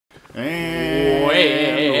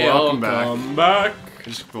And welcome back.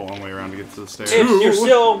 Just go a long way around to get to the stairs. If you're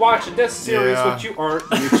still watching this series, which you aren't.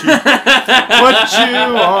 What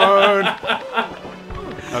you aren't.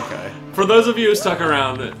 Okay. For those of you who stuck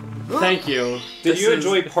around, thank you. Did you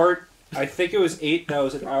enjoy part? I think it was 8. That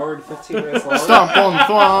was an hour and 15 minutes long. Stomp on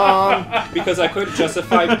thwomp. Because I couldn't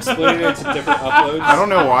justify splitting it into different uploads. I don't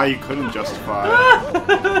know why you couldn't justify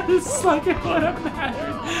it. It's like it would have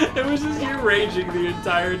mattered. It was just you raging the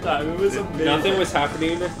entire time. It was amazing. Nothing was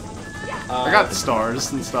happening. I got the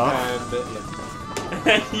stars and stuff.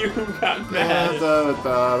 And you got mad. Da, da,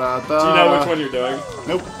 da, da, Do you know which one you're doing?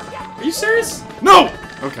 Nope. Are you serious? No!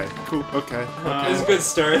 Okay, cool, okay. It's a good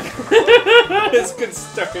start. It's a good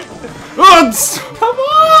start. Come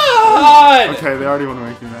on! Okay, they already want to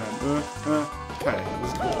make me mad. Okay,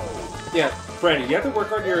 this is cool. Yeah, Brandon, you have to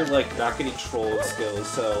work on your, like, not getting trolled skills,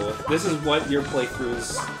 so this is what your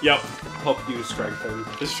playthroughs help you strengthen.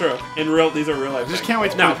 It's true. These are real life. I just can't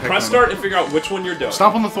wait to now, play press Pikmin. start and figure out which one you're doing.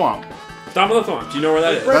 Stomp on the thwomp. Stomp on the thumb. Do you know where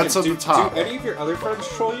that is? Brandon, That's at the top. Do any of your other friends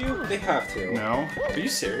troll you? They have to. No. Are you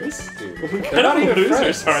serious? Dude. What They're not kind of even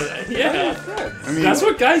losers friends. are they? They're not Yeah. even friends. I mean, That's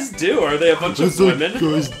what guys do. Are they a bunch of women?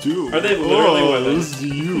 guys do. Are they literally women? This is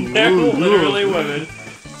you. They're literally women.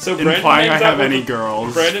 So Brandon Implying I hangs have out with any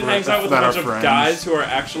girls. Brandon hangs out with a that bunch are of friends. guys who are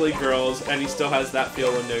actually girls, and he still has that feel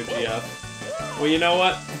with no GF. Well, you know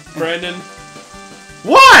what, Brandon?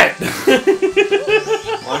 What? Why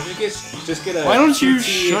don't you just get a Why don't you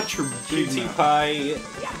cutie- shut your big cutie mouth? pie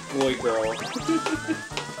boy girl?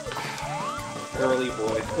 Girly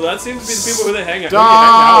boy. Well, that seems to be the people who they hang out with.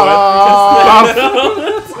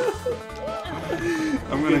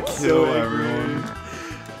 I'm gonna It's kill so everyone.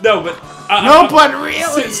 No, but but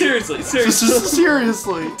really, seriously.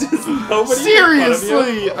 seriously, Nobody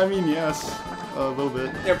seriously. I mean, yes, a little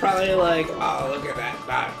bit. They're probably like, oh, look at that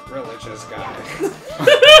not religious guy.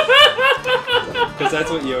 Because that's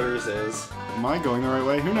what Yoder's is. Am I going the right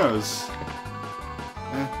way? Who knows?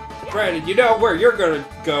 Brandon, you know where you're gonna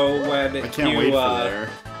go when I can't wait for there.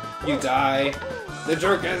 you die. The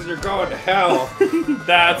joke is you're going to hell.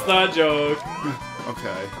 That's the joke.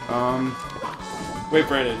 Okay. Wait,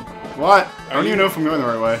 Brandon. What? I don't you- even know if I'm going the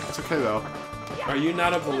right way. It's okay though. Are you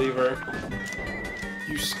not a believer?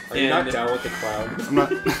 Are you not down with the clown? I'm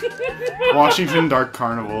not. Washington Dark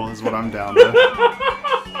Carnival is what I'm down to.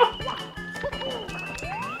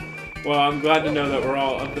 Well, I'm glad to know that we're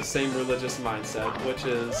all of the same religious mindset, which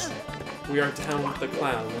is we are down with the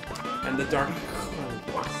clown and the dark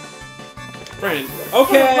carnival. Brandon.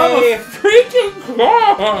 Okay. I'm a freaking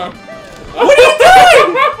clown. What are you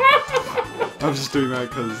doing? I'm just doing that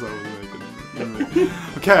because I was making.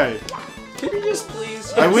 Okay. Can you just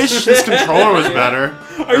please? I wish this controller was better.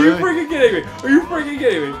 Are you freaking kidding me? Are you freaking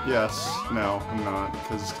kidding me? Yes. No, I'm not,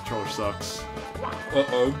 because this controller sucks.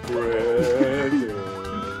 Uh-oh, Brandon.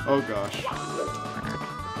 Oh gosh.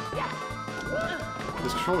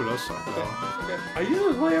 This controller does suck though. Okay. I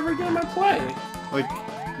usually play every game I play. Like,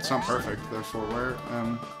 it's not perfect, therefore where,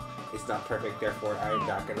 It's not perfect, therefore I'm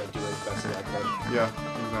not gonna do as best as I can. yeah,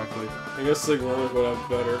 exactly. I guess Sigma would have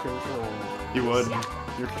better control. You would.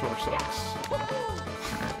 Your controller sucks.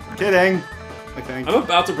 Kidding! I think. I'm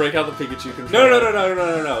about to break out the Pikachu controller.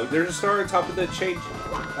 No. There's a star on top of the change.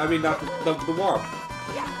 I mean, not the wall.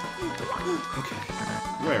 Okay.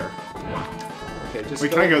 Where? Okay, just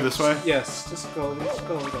Wait, go. can I go this way? Yes, just go.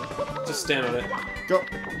 Just stand on it. Go.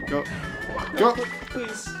 Go. Go.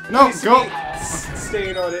 Please. No, please go.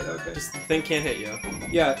 Staying on it. Okay. Just the thing can't hit you.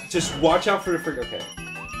 Yeah, just watch out for the freak. Okay.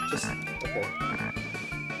 Just okay.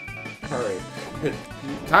 All right.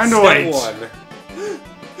 Time to Step wait. 1.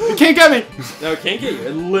 You can't get me! No, it can't get you.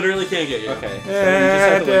 It literally can't get you. Okay. So you just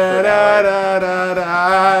have to wait for an hour.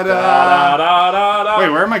 Wait,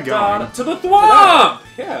 where am I going? To the thwomp!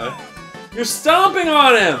 Yeah. You're stomping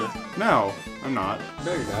on him! No, I'm not.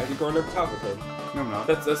 No, you're not. You're going up top of him. No, I'm not.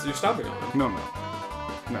 That's you're stomping on him. No, I'm not.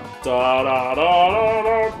 No. Da da da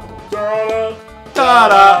da da da Da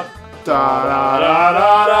da da da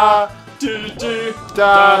da da do do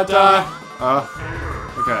da da.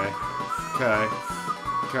 Okay. Okay.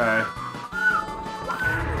 Okay.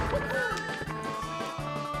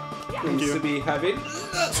 Seems you. to be having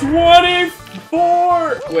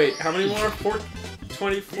 24! Wait, how many more?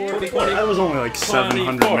 24, 20, That was only like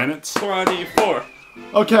 700 minutes. 24.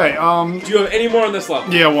 Okay, Do you have any more on this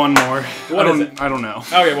level? yeah, one more. What is it? I don't know.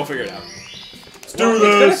 Okay, we'll figure it out. Let's do this.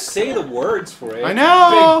 It's gonna say the words for it. I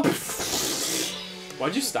know!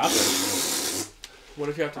 Why'd you stop it? What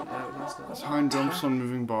if you have to... Time jumps on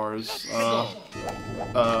moving bars. So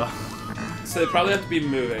they probably have to be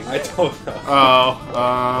moving. I don't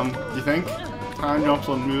know. You think? Time jumps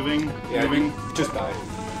on moving? Yeah, moving? just die.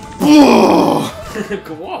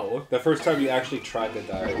 Whoa. The first time you actually tried to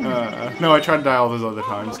die. No, I tried to die all those other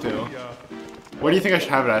times too. What do you think I should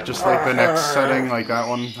have it at? Just like the next setting, like that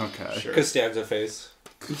one? Okay. Sure. Costanza face.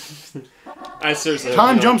 I seriously.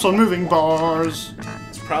 Time jumps on moving bars.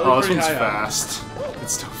 It's probably Oh, this pretty one's high up. fast.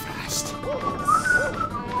 It's still fast.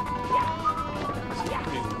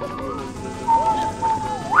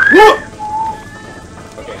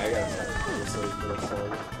 Okay, I gotta start.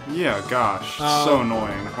 Yeah, gosh. So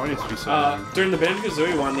annoying. Why do you have to be so annoying? During the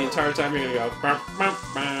Banjo-Kazooie one, the entire time you're gonna go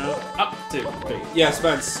up, 2, 3. Yeah,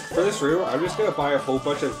 Spence, for this room, I'm just gonna buy a whole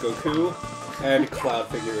bunch of Goku and Cloud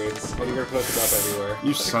figurines, and you're gonna put them up everywhere.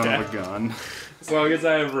 You son of a gun. As long as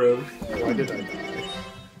I have room. Why did I die?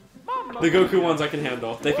 The Goku ones I can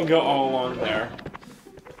handle. They can go all along there.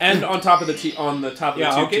 And on top of the on the top of the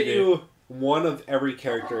I'll get TV. you one of every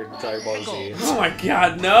character in Dragon Ball Z. Oh my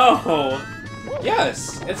god, no!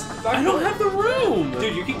 Yes! It's not I don't have the room!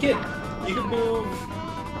 Dude, you can move...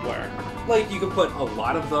 Where? Like, you can put a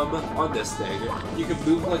lot of them on this thing. You can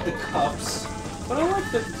move, like, the cups. But I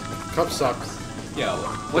like the... Cup sucks. Yo,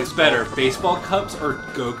 what's better, baseball cups or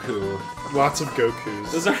Goku? Lots of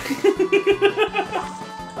Gokus.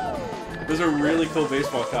 Those are really cool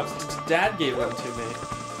baseball cups. Dad gave them to me.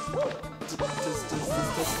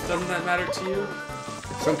 Doesn't that matter to you?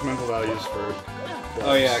 Sentimental values for...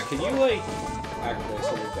 Oh yeah, can you, like, act nice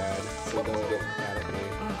on your dad so he doesn't get mad at me?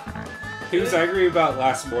 He was angry about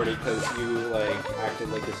last morning because you, like, acted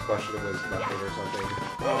like this question was nothing or something.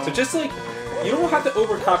 So just, like, you don't have to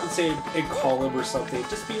overcompensate and call him or something.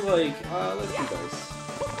 Just be like, let's be nice.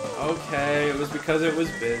 Okay, it was because it was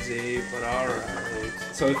busy, but alright.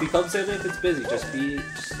 So if he comes in if it's busy, just be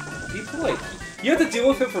polite. You have to deal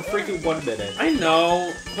with him for freaking 1 minute. I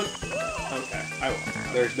know, but... Okay, I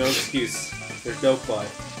will. There's no excuse. There's no but.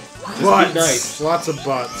 Just Butts. be nice. Lots of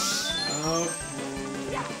butts. Okay.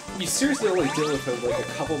 You seriously only deal with him like a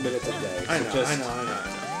couple minutes a day. So I know.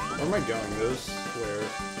 Where am I going? Those? Where?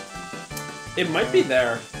 It might be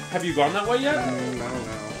there. Have you gone that way yet? I don't know.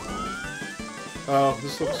 Oh,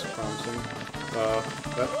 this looks promising.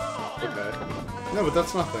 That... Okay. No, but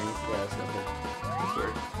that's nothing. Yeah, it's nothing. That's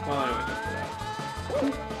weird. Well, anyway,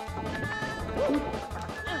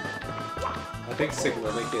 I think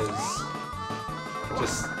Siglimic is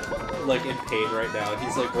just like in pain right now.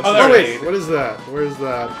 He's like, what's Oh, the there it pain? Wait, what is that? Where is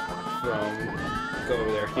that from? Go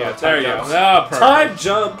over there. Oh, Yeah, there you go. jumps. Ah, perfect. Time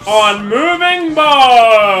jumps! On moving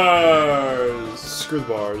bars! Screw the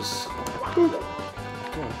bars.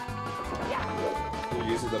 You're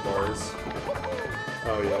using the bars.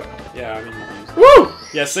 Oh, yeah. Yeah, I mean, you used it. Woo!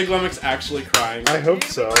 Yeah, Siglemic's actually crying. I hope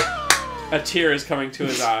so. A tear is coming to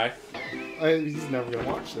his eye. He's never gonna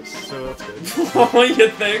watch this, so that's good. Oh, you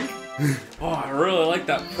think? Oh, I really like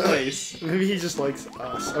that place. Maybe he just likes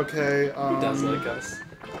us. Okay, He does like us.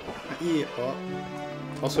 Yeah.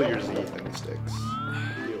 Also, your Z thing sticks.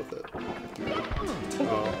 Deal with it.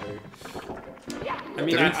 Oh. I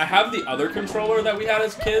mean, I have the other controller that we had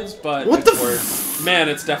as kids, but What it's the worse. Man,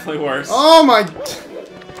 it's definitely worse. Oh my!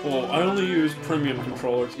 Well, I only use premium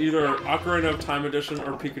controllers, either Ocarina of Time Edition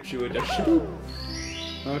or Pikachu Edition.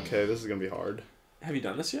 Okay, this is gonna be hard. Have you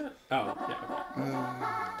done this yet? Oh,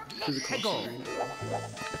 yeah.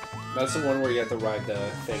 That's the one where you have to ride the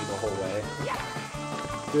thing the whole way.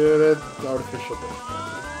 Dude, it's artificial bit.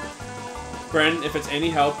 Brandon, if it's any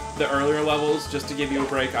help, the earlier levels, just to give you a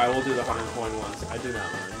break, I will do the 100 coin ones. I do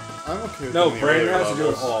not mind. I'm okay with No, doing the Brandon earlier has to do it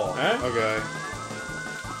levels. all. Eh? Okay.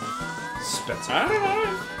 Spencer. I don't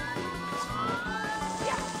know.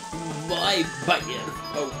 My button.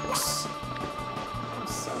 Oh.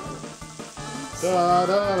 Da,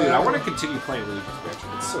 da, Dude, da. I want to continue playing Luigi's Mansion.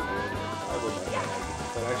 It's so good. I would not mind.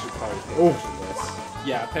 But I should probably pay Oh. attention to this.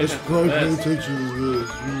 Yeah, pay Let's attention play to this. attention to this.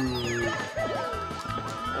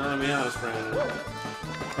 Let me honest, Brandon.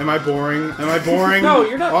 Am I boring? Am I boring? No,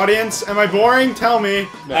 you're not. Audience, am I boring? Tell me.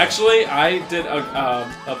 No. Actually, I did a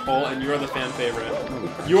poll, and you are the fan favorite.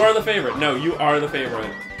 You are the favorite. No, you are the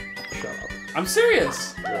favorite. Shut up. I'm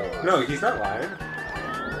serious. No, he's not lying.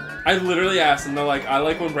 I literally asked, and they're like, "I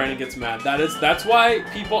like when Brandon gets mad." That's why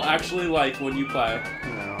people actually like when you play.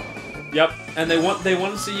 No. Yep, and they want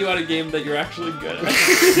to see you at a game that you're actually good at.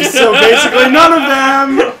 So basically, none of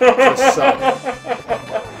them. Just suck.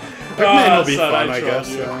 Pikmin will be son, fun, I trolled guess.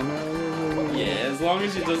 you. Then. Yeah, as long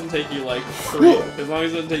as it doesn't take you like 3. As long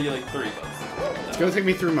as it doesn't take you like 3 months. It's gonna take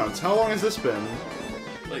me 3 months. How long has this been?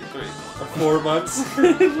 Like 3 months. 4 months?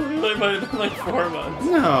 It literally might have been like 4 months.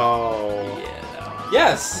 No. Yeah.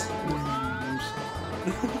 Yes!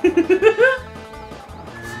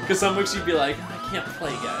 Because some weeks you'd be like, I can't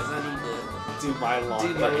play, guys. I need to do my laundry.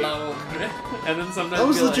 And then sometimes That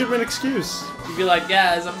was a you'd be legitimate excuse. like, you'd be like,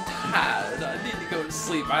 guys, I'm tired. I need to go to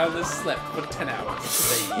sleep. I only slept for 10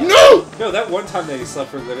 hours today. No! No, that one time that he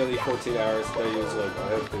slept for literally 14 hours, that he was like, I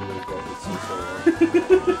have to wake up. It's so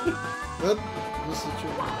That was the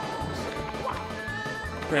truth.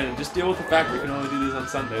 Brandon, just deal with the fact we can only do these on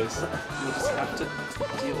Sundays. You'll just have to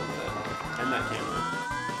deal with it. And that camera.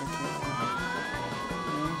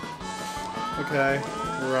 Okay,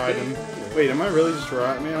 riding. Wait, am I really just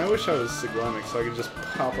riding? Man, I wish I was Siglemic so I could just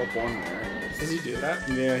pop up on there. Does he do that?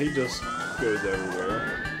 Yeah, he just goes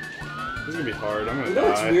everywhere. This is gonna be hard. I'm gonna You know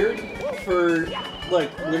what's die. weird? For,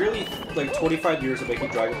 like, literally, like, 25 years of making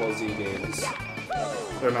Dragon Ball Z games,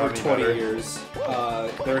 They're not or any 20 better. years,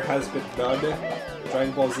 there has been none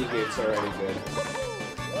Dragon Ball Z games that are any good.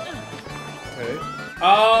 Okay.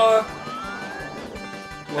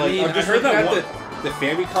 Like, I mean, I'm just I heard looking that at the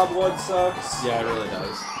Famicom one sucks. Yeah, it really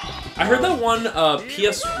does. I heard that one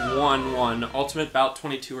PS1 one, Ultimate Bout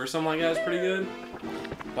 22 or something like that, is pretty good.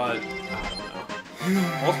 But, I don't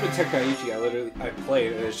know. Ultimate Tenkaichi, I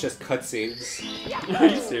played, and it's just cutscenes. Are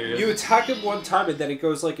you serious? You attack him one time, and then it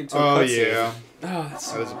goes, like, into a Oh, cutscene. yeah. Oh,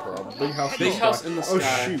 that's That is a problem. Big house in Big the house sky. in the Oh,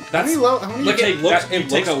 sky. shoot. That's- How many Look, get you take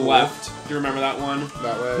looks a cool. left. Do you remember that one?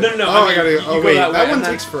 that way? No, I Oh, mean, I gotta. you Oh, go wait. that way, That one and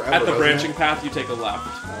then takes forever. At the doesn't branching it? path, you take a left.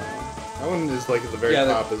 That one is like at the very Yeah,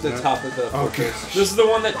 top, isn't the it? top of the Oh, fortress. This is the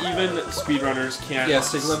one that even speedrunners can't. Yeah,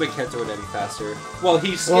 Siglemik can't do it any faster. Well,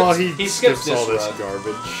 he skips, Well, he he skips skips all this run.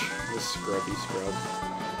 garbage. This scrubby scrub.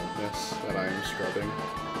 Yes, that I am scrubbing.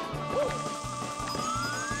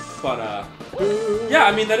 But, yeah,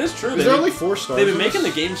 I mean, that is true. Is there only 4 stars? They've been in making the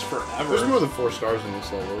this? games forever. There's more than 4 stars in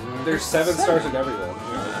this level, isn't there? There's 7 stars in every one.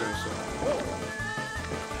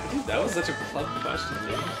 Dude, that was such a club question,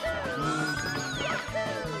 dude.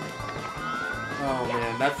 Oh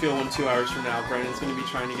man, that feel when 2 hours from now, Brandon's gonna be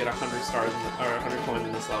trying to get 100 stars or 100 coins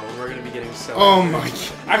in this level. We're gonna be getting so. Oh angry. my god.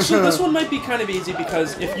 Actually, this one might be kind of easy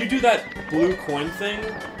because if you do that blue coin thing,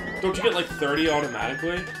 don't you get like 30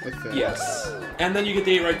 automatically? I think. Yes. And then you get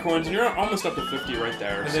the 8 red coins, and you're almost up to 50 right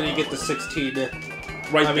there. And then you get the 16.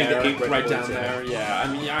 right I mean, the there, 8 red right coins, down yeah. there. Yeah,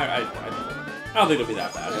 I mean, I don't think it'll be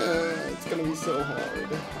that bad. It's gonna be so hard.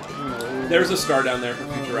 No. There's a star down there for Oh,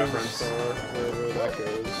 future there's a reference. star, wherever that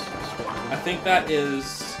goes. I think that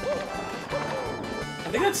is. I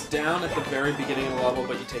think that's down at the very beginning of the level,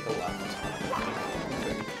 but you take a left.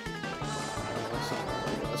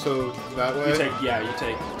 So that way. You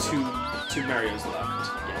take two Marios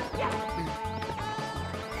left.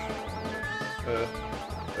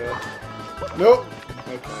 Yeah. Nope.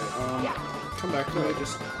 Okay. Come back to No, me.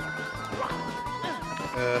 just...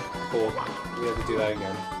 Cool. We have to do that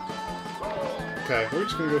again. Okay, we're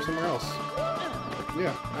just gonna go somewhere else.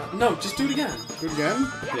 Yeah. No, just do it again. Do it again.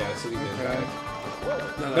 Yeah, so we did Okay. that.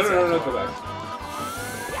 No, No, that's no, not go back.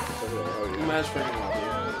 Oh yeah. Imagine freaking love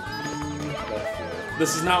you.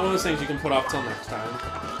 This is not one of those things you can put off till next time.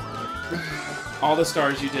 All the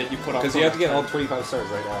stars you did, you put off. Because till you have to next get all time. 25 stars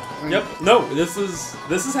right now. Yep. No, this is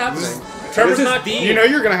happening. Trevor's this is not the- You know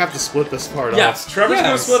you're gonna have to split this part Yes, off. Trevor's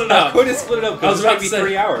gonna split it I'm up. going to split it up I was because it's about going to be to say-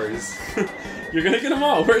 3 hours. You're gonna get them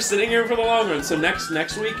all. We're sitting here for the long run. So next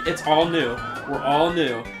week, it's all new. We're all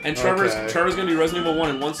new. And Trevor's Okay. gonna do Resident Evil 1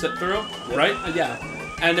 in one sit through, right? Yeah.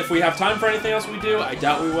 And if we have time for anything else we do, I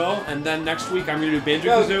doubt we will. And then next week, I'm gonna do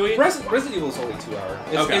Banjo-Kazooie. Resident Evil is only 2 hours.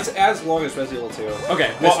 Okay. It's as long as Resident Evil 2.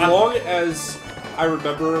 Okay. Well, As long as I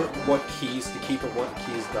remember what keys to keep and what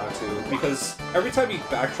keys not to. Because every time you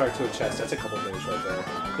backtrack to a chest, that's a couple minutes right there.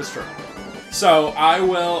 that's true. So I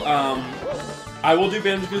will do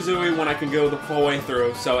Banjo-Kazooie when I can go the full way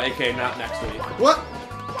through. So, AK, not next week. What?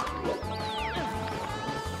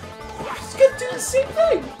 It's gonna do the same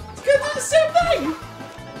thing! It's gonna do the same thing!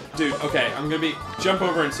 Dude, okay, I'm gonna be jump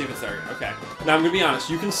over and see if it's there. Okay. Now I'm gonna be honest.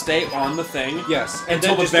 You can stay on the thing. Yes, and Until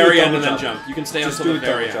then the just do a very end double and then jump. You can stay Just until do the a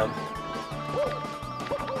double very end. jump.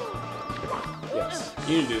 Yes.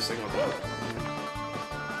 You need to do a signal jump.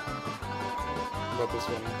 About this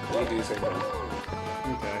one. You do the same thing.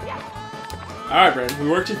 Okay. Alright, Brandon, we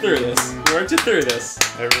worked you through this. We worked you through this.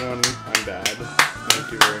 Everyone, I'm bad.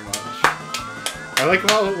 Thank you very much. I like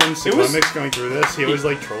how when Siglemic's going through this, he always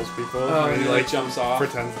like trolls people. Oh, and he like jumps off.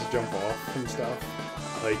 pretends to jump off and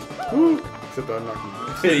stuff. Like, woo! Except I'm not gonna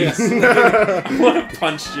do Please. I would have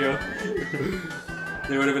punched you.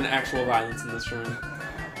 There would have been actual violence in this room.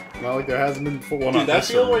 Not like there hasn't been full one. Dude, that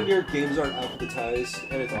feel when your games aren't alphabetized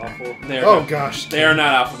and it's awful. Oh gosh. They are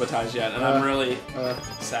not alphabetized yet, and I'm really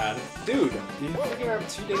sad. Dude, you freaking have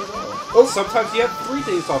 2 days off. Oh, sometimes you have 3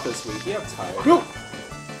 days off this week. You have time. Go!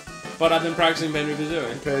 But I've been practicing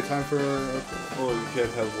Banjo-Kazooie. Okay, time for. Oh, you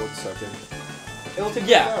can't have 1 second. It'll take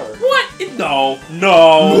Yeah. 1 hour. What? No.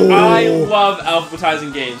 I love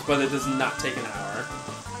alphabetizing games, but it does not take an hour.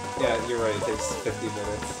 Yeah, you're right. It takes 50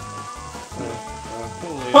 minutes.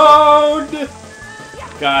 Holy. Pwned!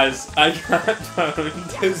 Guys, I got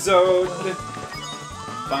pwned. Zone.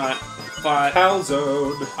 But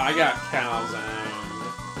Calzone. I got calzone.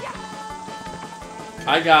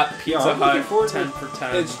 I got Pizza I'm looking Hut forward 10 to- for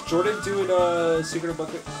 10. Is Jordan doing Secret of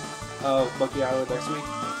Monkey Island next week?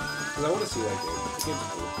 Because I want to see that game. The game's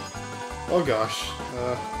cool. Oh gosh.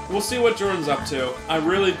 We'll see what Jordan's up to.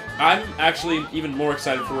 I'm actually even more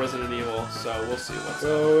excited for Resident Evil, so we'll see what's up.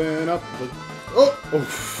 Going up the... Oh!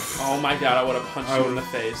 Oh my god, I would have punched you in the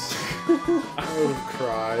face. I would have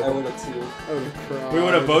cried. I would have too. I would have cried. We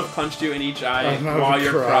would have both punched you in each eye I while would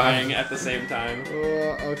you're cry. crying at the same time.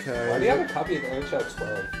 Okay. Why do you have a copy of NHL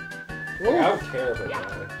 12? Oh. Like, I don't care if I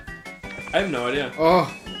die. I have no idea. Oh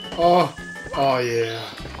yeah.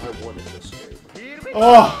 I wanted this game.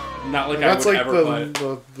 Oh! Not like That's I would like ever play.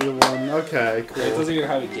 the one. Okay, cool. It doesn't even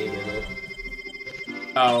have a game in it.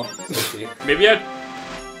 Oh. Maybe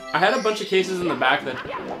I had a bunch of cases in the back that...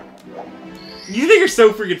 You think you're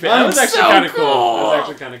so freaking fan? That was actually kind of cool. That was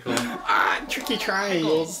actually kind of cool. Tricky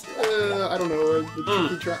triangles. I don't know.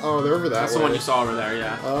 Oh, they're over that That's way. the one you saw over there,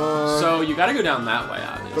 yeah. So you gotta go down that way,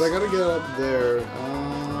 obviously. But I gotta get up there.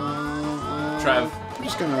 Trev. I'm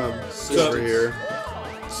just gonna sit over here.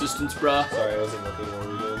 Assistance, bruh. Sorry, I wasn't looking what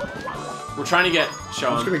we were doing. We're trying to get I'm just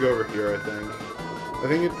Sean. gonna go over here, I think. I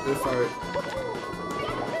think if I...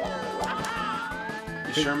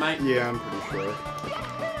 You sure, Mike? Yeah, I'm pretty sure.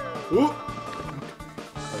 Ooh!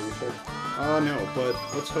 Are you sure? No, but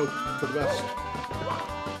let's hope for the best.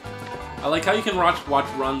 I like how you can watch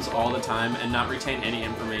runs all the time and not retain any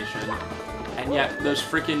information. And yet, those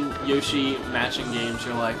freaking Yoshi matching games,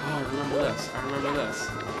 you're like, oh, I remember this. I remember this.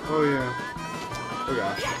 Oh, yeah. Oh,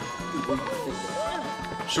 gosh.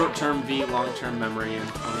 Short-term V, long-term memory in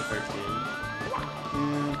 2013.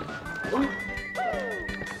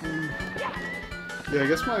 Yeah, I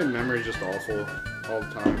guess my memory's just awful all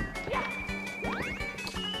the time.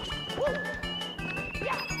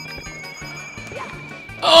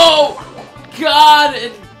 Oh! God!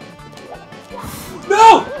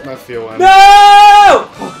 No! Not feeling. No!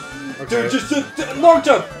 Okay. Dude, just long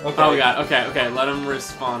jump. Okay. Oh god, okay, let him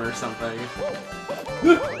respawn or something.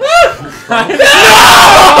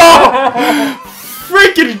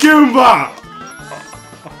 Freaking Goomba!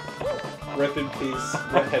 Rip in peace,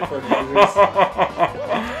 red headphone users.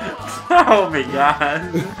 Oh my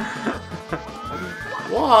god.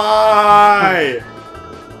 Why?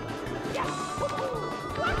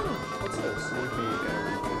 What's this?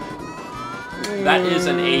 That is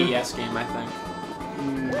an AES game, I think.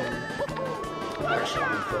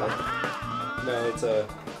 No, it's a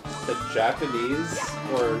Japanese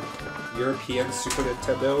or European Super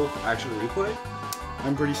Nintendo action replay.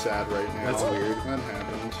 I'm pretty sad right now. That's weird. That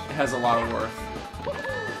happened. It has a lot of worth.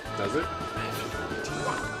 Does it?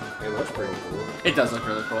 It looks pretty cool. It does look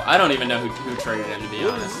really cool. I don't even know who traded in, to be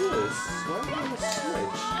What honest. is this? Why am I on the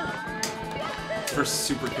Switch? For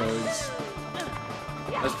super codes.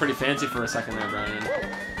 That's pretty fancy for a second there, Brian.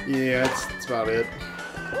 Yeah, that's about it.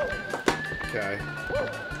 Okay.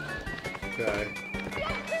 Okay.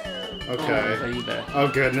 Okay. Oh, baby. Oh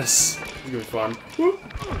goodness. This is gonna be fun.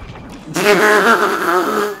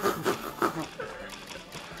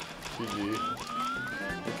 GG.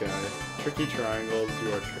 Okay. Tricky triangles, you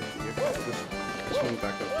are tricky. Just one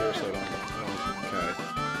back up here so I don't okay.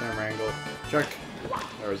 Camera angle. Check.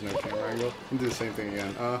 There was no camera angle. And do the same thing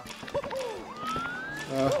again.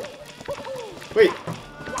 Wait!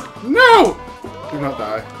 No! Do not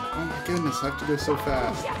die. Oh my goodness, I have to go so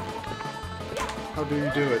fast. How do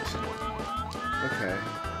you do it? Okay.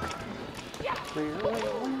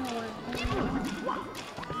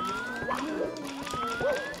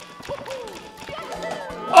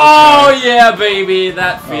 Oh yeah, baby!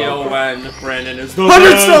 That feel when Brandon is the 100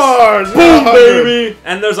 best. stars! Boom, 100. baby!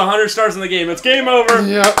 And there's 100 stars in the game. It's game over.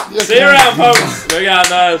 Yep. See you around, folks. We got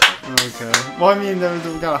this. Okay. Well, I mean,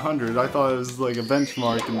 we got 100. I thought it was like a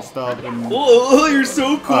benchmark and stuff. And... Oh, you're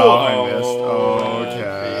so cool. Oh, I missed. Oh,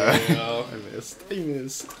 okay. Yeah. I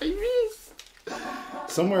missed.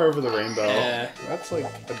 Somewhere over the rainbow. Yeah. That's like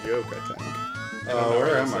a joke, I think. I don't know Where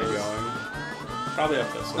where am this I is. going? Probably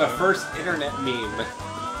up this way. The first internet meme.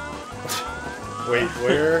 Wait,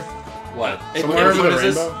 where? What? Somewhere over the What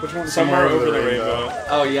is this? rainbow? Which one? Somewhere over the rainbow.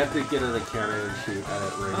 Oh, you have to get in the cannon and shoot at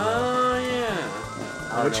it rainbow. Oh, yeah.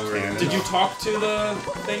 I don't Which know where it cannon? is. Did you talk to the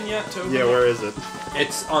thing yet? To open Yeah, it? where is it?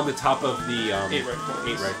 It's on the top of the 8 red coins.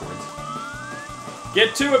 8 red coins.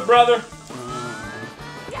 Get to it, brother.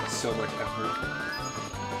 So much effort.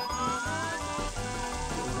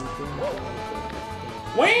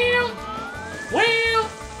 Well.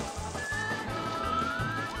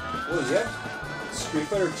 What is that? Street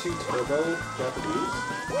Fighter 2 Turbo Japanese?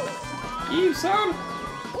 You son.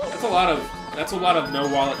 That's a lot of no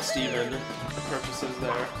wallet Steven purchases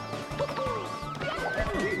there.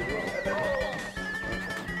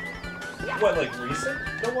 What, like recent?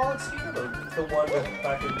 The wallet Steven, or the one that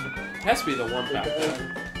back in? It has to be the one back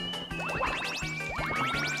then.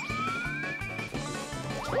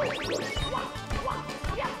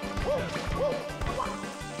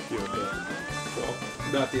 Cool.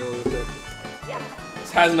 Not dealing with it.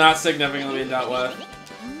 This has not significantly been dealt with.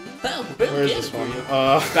 Where is this one?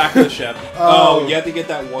 Back to the ship. Oh, you have to get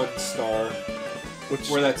that one star.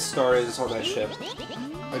 Where that star is on that ship.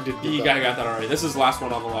 I did. You got that already. This is the last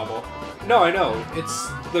one on the level. No, I know. It's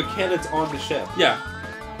the cannon's on the ship. Yeah.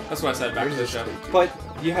 That's what I said, back to the ship. But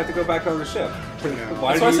you have to go back on the ship. Yeah.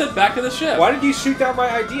 That's why I said back to the ship. Why did you shoot down my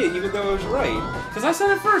idea even though it was right? Because I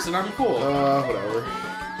said it first and I'm cool. Whatever.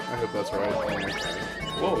 I hope that's right. Okay.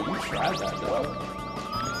 Whoa, you tried that, dog.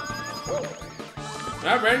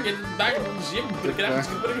 Alright, Brandon, get back in the ship. Get out.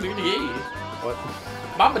 What?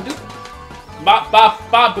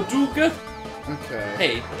 Babaduka. Okay.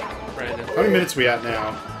 Hey, Brandon. How many minutes we at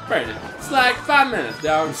now? Brandon, it's like 5 minutes,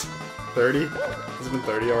 dog. 30? Has it been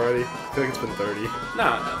 30 already? I feel like it's been 30.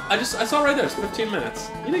 Nah, I saw right there, it's 15 minutes.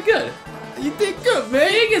 You did good. You did good,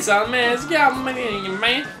 man! You get something, man. It's yeah,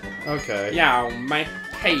 man. Okay. Yeah, man.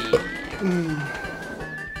 Hey.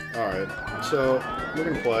 Alright, so we're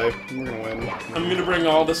gonna play. We're gonna win. I'm gonna bring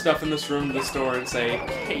all the stuff in this room to the store and say,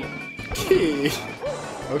 hey.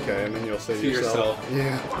 Okay, and then you'll say to yourself.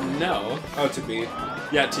 Yeah. No. Oh, to me.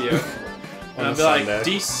 Yeah, to you. And I'll be like,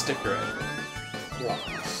 de-sticker it.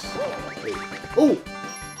 Oh!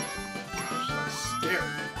 Gosh, that's scary.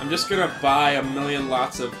 I'm just gonna buy a million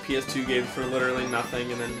lots of PS2 games for literally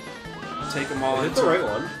nothing and then take them all Is it into the right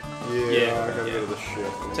one? Yeah, I gotta go to the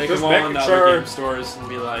ship. Take Just them all into other sure. game stores and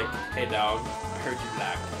be like, hey dog, I heard you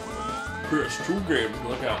like PS2 games.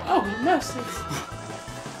 Look out. Oh, mercy.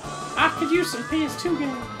 I could use some PS2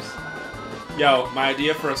 games. Yo, my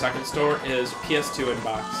idea for a second store is PS2 in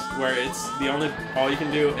box, where it's all you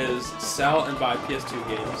can do is sell and buy PS2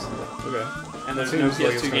 games. Okay. And there's That no seems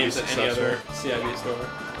like it's PS2 gonna games be at any other CiB store.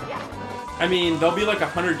 I mean, there'll be like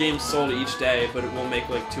 100 games sold each day, but it will make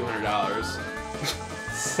like $200.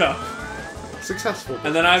 So. Successful.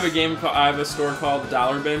 And then I have a store called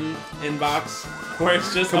Dollar Bin Inbox, where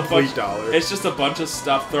it's just Complete dollar. It's just a bunch of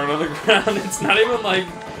stuff thrown on the ground. It's not even like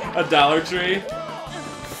a Dollar Tree.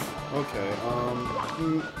 Okay,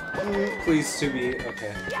 Please to be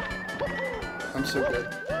okay. I'm so good.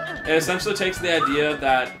 It essentially takes the idea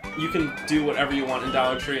that you can do whatever you want in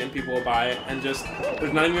Dollar Tree and people will buy it, and just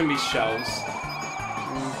there's not even gonna be shelves.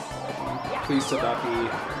 Please to not be.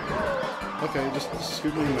 Okay, just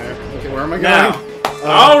scoot me in there. Okay, where am I going? Now.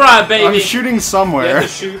 All right, baby. I'm shooting somewhere. You have to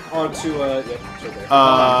shoot onto yeah, sure there.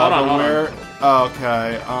 Hold on. Where? Oh,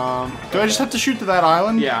 okay. Do I just have to shoot to that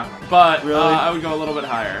island? Yeah, but Really? I would go a little bit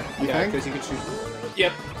higher. You Yeah, think? because you can shoot.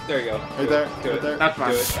 Yep, there you go. Right there. Do Right it. there. That's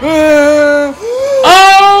fine. Do it.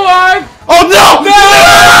 Oh my! Oh no!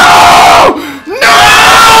 No!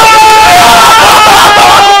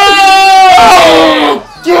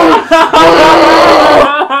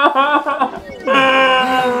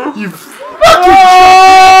 You fucking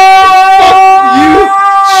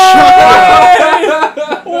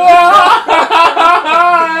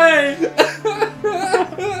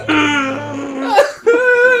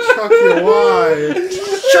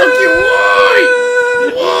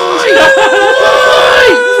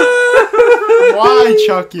Why,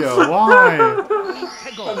 Chuckyo? Why?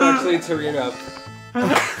 I'm actually tearing up.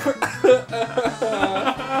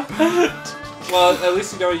 Well, at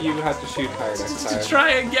least you know you have to shoot higher next time. Try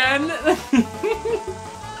again.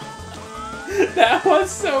 That was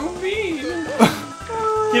so mean.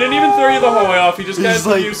 He didn't even throw you the whole way off. He just got it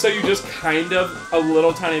like, you, so you just kind of a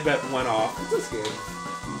little tiny bit went off. What's this game?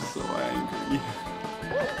 I'm so angry.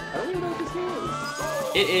 I don't even know what this game is.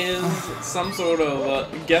 It is some sort of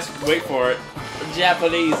guess. Wait for it.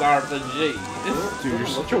 Japanese RPG. Dude, you're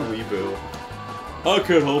such a weeboo. I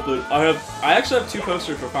could help it. I actually have 2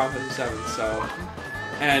 posters for Final Fantasy 7. So,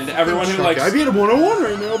 and everyone who likes. I beat him 101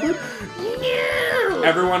 right now, but.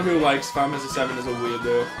 Everyone who likes Final Fantasy 7 is a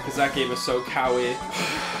weeboo because that game is so cowy.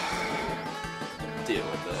 Deal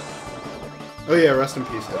with it. Oh yeah, rest in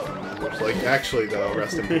peace, Headphone. Like, actually though,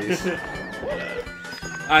 rest in peace.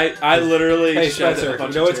 I literally Hey shed Spencer, a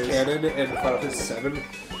bunch you know of what's tears. canon in Final Fantasy 7?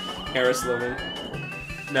 Eris living.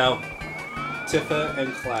 No. Tifa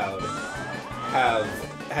and Cloud have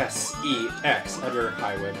SEX under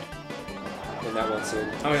Highwind. in that one scene.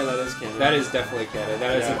 Oh yeah, that is canon. That is definitely canon.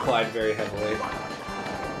 That is Yeah. implied very heavily.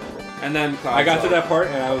 And then Cloud's I got to like- that part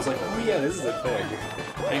and I was like, oh yeah, this is a thing.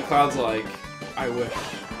 And Cloud's like, I wish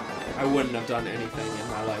I wouldn't have done anything in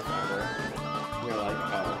my life ever. And you're like,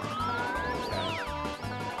 oh.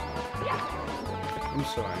 Okay. I'm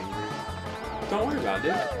so angry. Don't worry about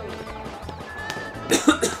it,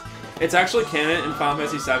 dude. It's actually canon in Final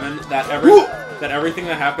Fantasy VII that everything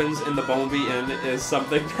that happens in the Bumblebee Inn is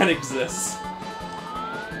something that exists. I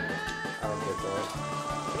don't get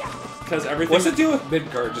that. Because everything. What's it do with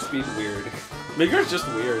Midgard just being weird? Midgard's just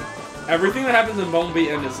weird. Everything that happens in Bumblebee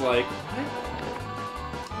Inn is like,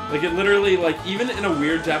 what? Like it literally, like even in a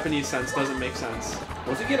weird Japanese sense, doesn't make sense.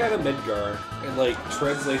 Once you get out of Midgard and like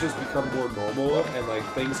translations become more normal and like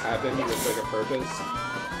things happen with like a purpose.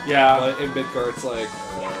 Yeah. But in Midgard, it's like.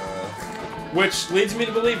 Which leads me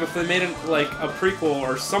to believe if they made it like a prequel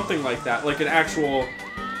or something like that, like an actual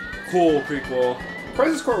cool prequel.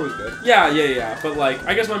 Crisis Core was good. Yeah. But like,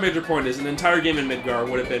 I guess my major point is an entire game in Midgard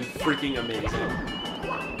would have been freaking amazing.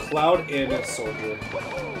 Cloud and Soldier.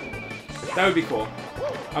 That would be cool.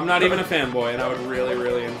 I'm not even a fanboy, and I would really,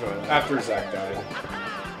 really enjoy that. After Zack died.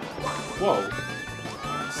 Whoa.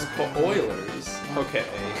 Spoilers. Okay.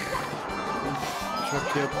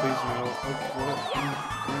 Chuck, yeah, please no.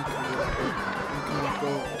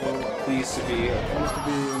 Please to be. Supposed to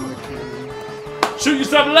be in the cannon. Shoot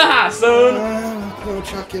yourself in the eye, son! No,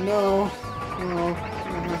 Chucky, no. No.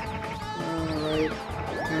 Alright.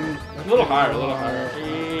 A little higher, a little higher.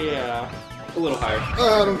 Yeah. A little higher.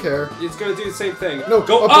 I don't care. It's gonna do the same thing. No,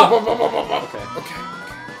 Go up, up! up, up, up, up, up. Okay. Okay.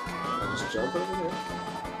 I'll just jump over there.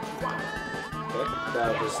 Okay.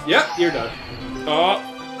 Now just. Yep, you're done. Oh.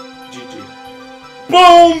 GG.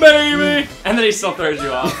 Boom, baby! And then he still throws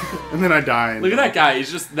you off. And then I die. Look at that guy. He's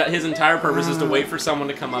just that. His entire purpose is to wait for someone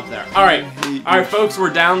to come up there. All right, folks. We're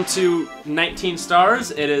down to 19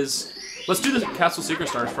 stars. It is. Let's do the Castle Secret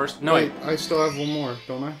stars first. No, wait. I still have one more,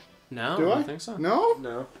 don't I? No, Do I I? don't think so. No?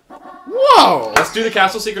 No. Whoa! Let's do the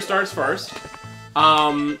Castle Secret stars first.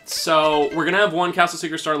 So we're gonna have one Castle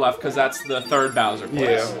Secret star left because that's the third Bowser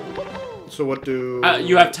place. Yeah. So what do...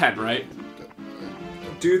 You have 10, right?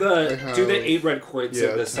 Do the 8 red coins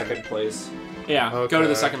Yeah, in the 10. second place. Yeah, Okay. go to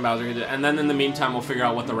the second Bowser, and then in the meantime, we'll figure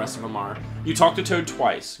out what the rest of them are. You talked to Toad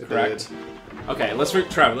twice, correct? Okay,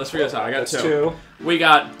 Trevor, let's figure this out. I got That's two. 2. We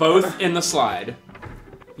got both in the slide.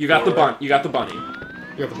 You got the bunny. You got the bunny.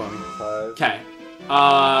 5. Okay.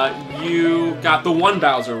 You got the one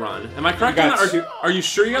Bowser run. Am I correct? You on got that? two. Are you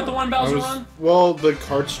sure you got the one Bowser run? Well, the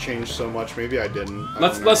carts changed so much, maybe I didn't. I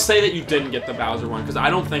don't know. Let's say that you didn't get the Bowser one, because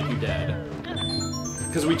I don't think you did.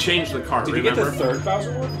 Because we changed the cart, Did you remember? get the third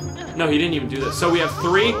Bowser one? No, he didn't even do this. So we have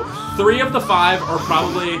three of the 5 are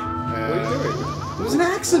probably... What are you doing? It was an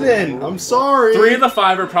accident! I'm sorry! 3 of the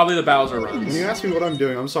 5 are probably the Bowser runs. When you ask me what I'm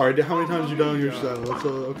doing, I'm sorry. How many times you done your stuff?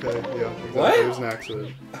 Okay, yeah. Exactly. What? It was an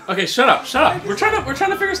accident. Okay, shut up. We're trying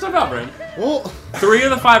to figure stuff out, Brandon. Well... 3 of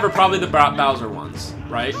the 5 are probably the Bowser ones,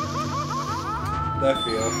 right? That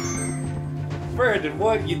feel. Brandon,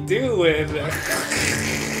 what you doing?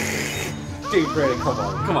 Dude, Brandon, come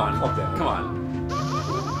on. Come on. Calm down. Come on.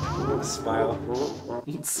 Smile.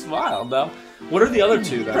 Smile, no. What are the other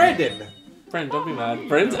 2 then? Brandon! Brandon, don't be mad.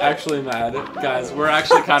 Brandon's actually mad. Guys, we're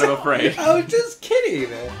actually kind of afraid. I was just kidding.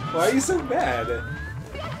 Why are you so mad?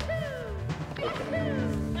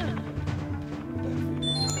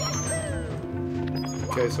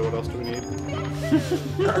 Okay, so what else do we need?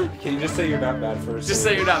 Can you just say you're not mad first? Just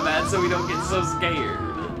say you're not mad so we don't get so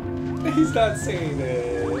scared. He's not saying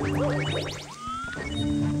it.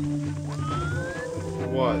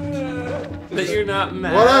 What? That you're not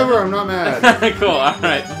mad. Whatever, I'm not mad. Cool,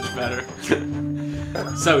 alright, much better.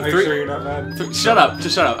 So, Are you 3... sure you're not mad? Shut up,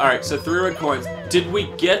 just shut up. Alright, so 3 red coins. Did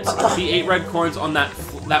we get the 8 red coins on that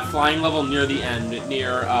flying level near the end,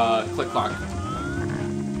 near, Click Clock?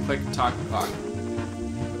 Click Tock Clock.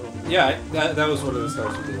 Yeah, that was one of the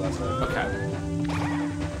stars we did last time. Okay.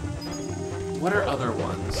 What are other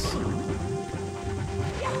ones?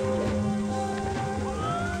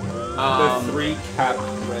 The 3 cap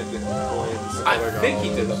red coins. I think he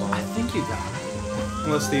did them all. I think you got it.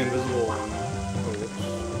 Unless the invisible one.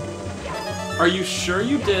 Are you sure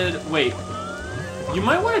you did... Wait. You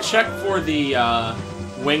might want to check for the,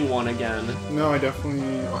 wing one again. No, I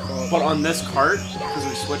definitely... But on this cart, because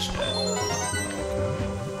we switched it.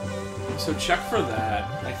 So check for that.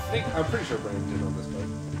 I'm pretty sure Brandon did on this one.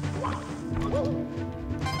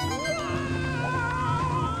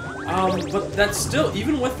 But that's still,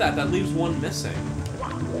 even with that, that leaves one missing.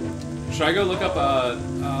 Should I go look up a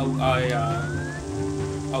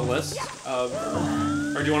list of,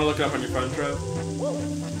 or do you want to look it up on your phone, Trev?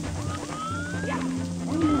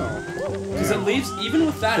 Because it leaves, even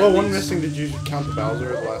with that. Well, it one leaves, missing. Did you count the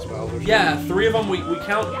Bowser as the last Bowser? Yeah, 3 of them. We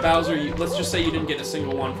count Bowser. Let's just say you didn't get a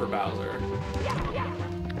single one for Bowser.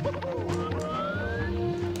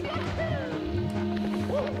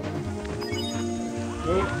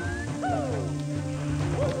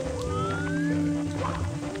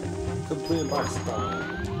 Complete my style.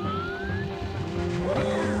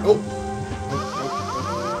 Oh.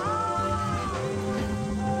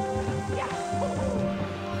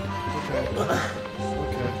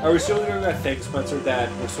 Okay. Are we still doing that thing, Spencer,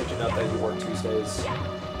 that we're switching out that you work Tuesdays?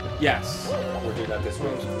 Yes. We're doing that this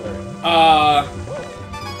week.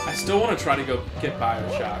 I still want to try to go get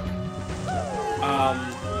Bioshock.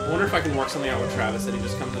 I wonder if I can work something out with Travis that he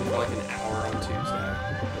just comes in for like an hour on Tuesday.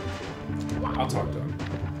 I'll talk to him.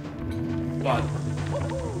 But,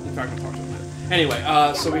 in fact, I'll talk to him later. Anyway,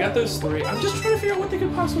 so we got those 3. I'm just trying to figure out what they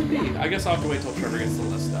could possibly be. I guess I'll have to wait till Trevor gets the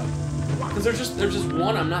list up. Because there's just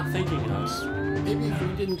one I'm not thinking of. Maybe if we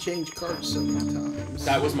didn't change cards so many times.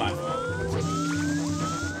 That was my fault.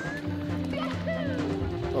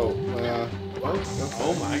 Oh, okay.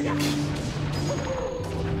 Oh my gosh.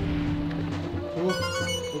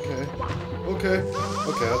 Okay,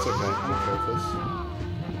 that's okay. I'm okay with this.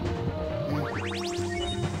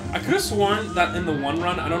 I could have sworn that in the one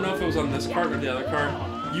run, I don't know if it was on this card or the other card,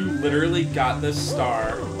 you literally got this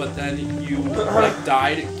star, but then you like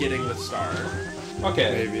died getting the star.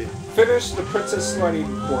 Okay. Maybe. Finish the Princess Sliding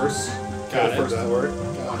course. Got it. First floor.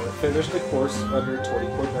 Got it. Finish the course under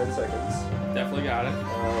 20.9 seconds. Definitely got it.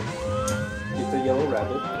 Get the yellow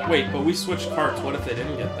rabbit. Wait, but we switched cards. What if they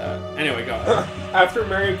didn't get that? Anyway, go ahead. After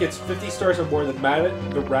Mario gets 50 stars or more, the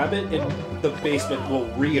rabbit in the basement will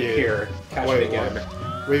reappear. Catch it again. What?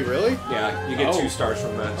 Wait, really? Yeah, you get 2 stars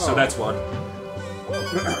from that. So that's 1.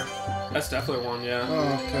 That's definitely one, yeah.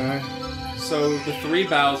 Oh, okay. So the 3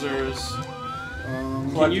 Bowsers.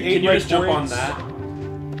 Can Collect you 8 just jump on coins. that?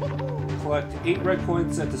 Collect 8 red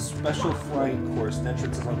coins at the special flying course. The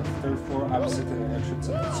entrance is on the 3rd floor, opposite to the entrance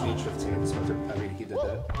of the stage 15. Spencer, I mean, he did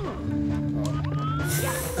that.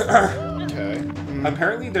 Okay.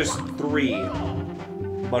 Apparently, there's 3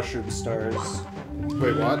 mushroom stars.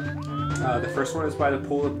 Wait, what? The first one is by the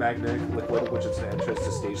pool of magnetic liquid, which is the entrance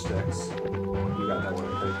to stage 6. You got that one,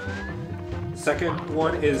 I think. The second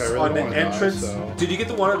one is really on the wanna die, entrance. so- Did you get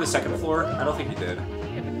the one on the 2nd floor? I don't think you did.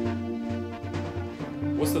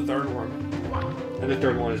 What's the 3rd one? And the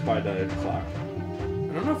 3rd one is by the clock.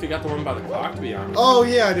 I don't know if you got the one by the clock, to be honest. Oh,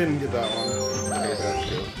 yeah, I didn't get that one. Okay, that's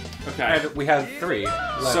true. Okay. And we have 3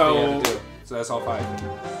 left. So- that we have to do. So that's all 5.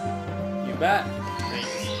 You bet.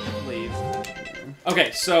 Leave.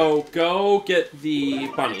 Okay, so go get the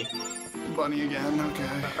bunny. Bunny again, okay.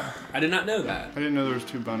 I did not know that. I didn't know there was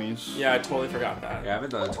 2 bunnies. Yeah, I totally forgot that. Yeah, I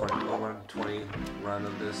haven't done a 20 run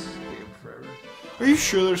of this game forever. Are you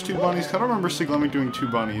sure there's 2 bunnies? I don't remember Siglemic doing 2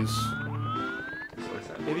 bunnies.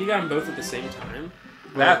 Maybe you got them both at the same time?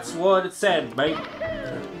 That's what it said, mate.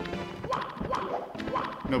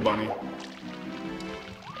 No bunny.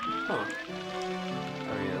 Huh.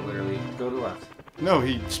 I mean, literally, go to the left. No,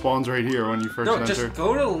 he spawns right here when you first No, enter. just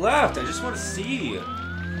go to the left. I just want to see.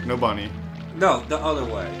 No bunny. No, the other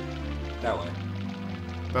way. That way.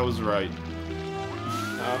 That was right.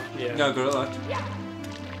 Oh, yeah. No, go to the left.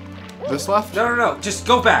 This left? No. Just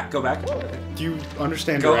go back. Go back. Do you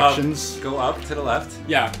understand Go directions? up. Go up to the left.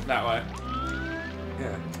 Yeah, that way.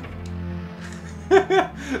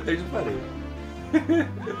 Yeah. They're just funny.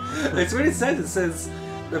 That's what it says. It says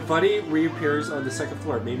the bunny reappears on the 2nd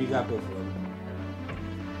floor. Maybe you got both of them.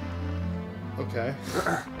 Okay.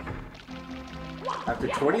 After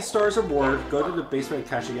 20 stars or more, go to the basement and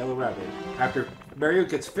catch a yellow rabbit. After Mario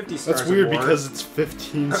gets 50 stars That's weird or more... because it's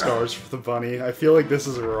 15 stars for the bunny. I feel like this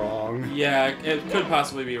is wrong. Yeah, it could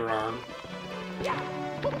possibly be wrong.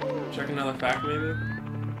 Check another fact, maybe?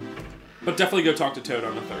 But definitely go talk to Toad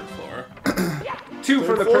on the 3rd floor. 2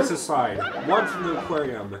 from the floor? Princess Slide. 1 from the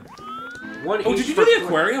aquarium. 1 Oh, each did you for do the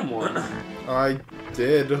aquarium one? I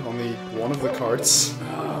did on the one of the carts.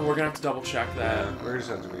 We're gonna have to double check that. We're just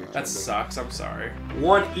have to be That sucks, I'm sorry.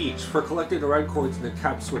 1 each for collecting the red coins in the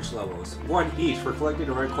cap switch levels. 1 each for collecting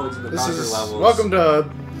the red coins in the This Bowser is levels. welcome to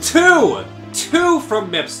 2 from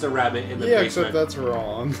Mips the rabbit in the yeah, basement. except that's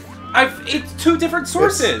wrong. It's 2 different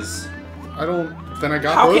sources. I don't. Then I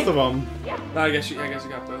got How both can- of them. No, I guess you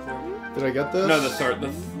got both of them. Did I get this? No, the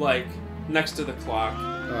 3rd, like next to the clock.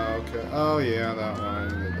 Oh, okay. Oh yeah, that one. I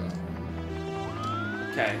did that one.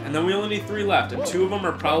 Okay, and then we only need 3 left, and 2 of them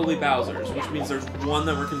are probably Bowser's, which means there's 1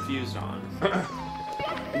 that we're confused on.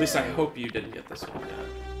 At least I hope you didn't get this one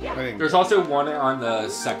yet. I think. There's also 1 on the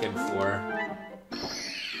 2nd floor.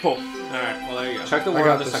 Cool. Alright, well there you go. Check the I one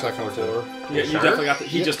got on the the second second floor. floor. Yeah, you Sure? definitely got the.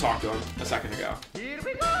 He Yep. just talked to him a second ago.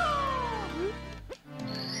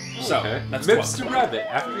 So, Okay. that's 12. Mr. Rabbit,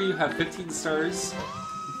 after you have 15 stars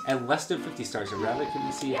and less than 50 stars, a rabbit can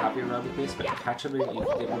be seen hopping around the basement. Catch him and you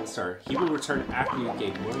can give him a star. He will return after you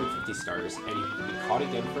gain more than 50 stars, and you can be caught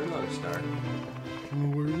again for another star.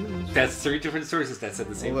 That's 3 different sources that said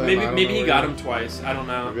the same Well, thing. I don't Maybe know he where got he- him twice. I don't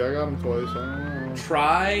know. Maybe I got him twice. I don't know.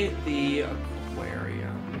 Try the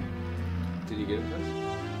aquarium. Did you get him twice?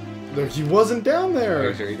 Look, he wasn't down Are there.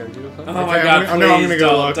 you sure you don't get him twice? Oh my Okay, god, I'm gonna please go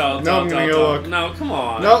don't, look. don't, No, I'm don't, gonna don't, go don't. No, come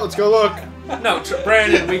on. No, let's go look. No,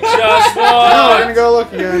 Brandon, we just won! No, we're gonna go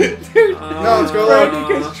look again. No, let's go look.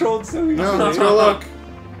 Brandon gets trolled so easily. No, let's go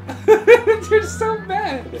look. You're so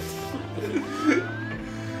bad.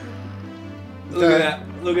 Look at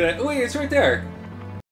that. Look at that. Wait, it's right there.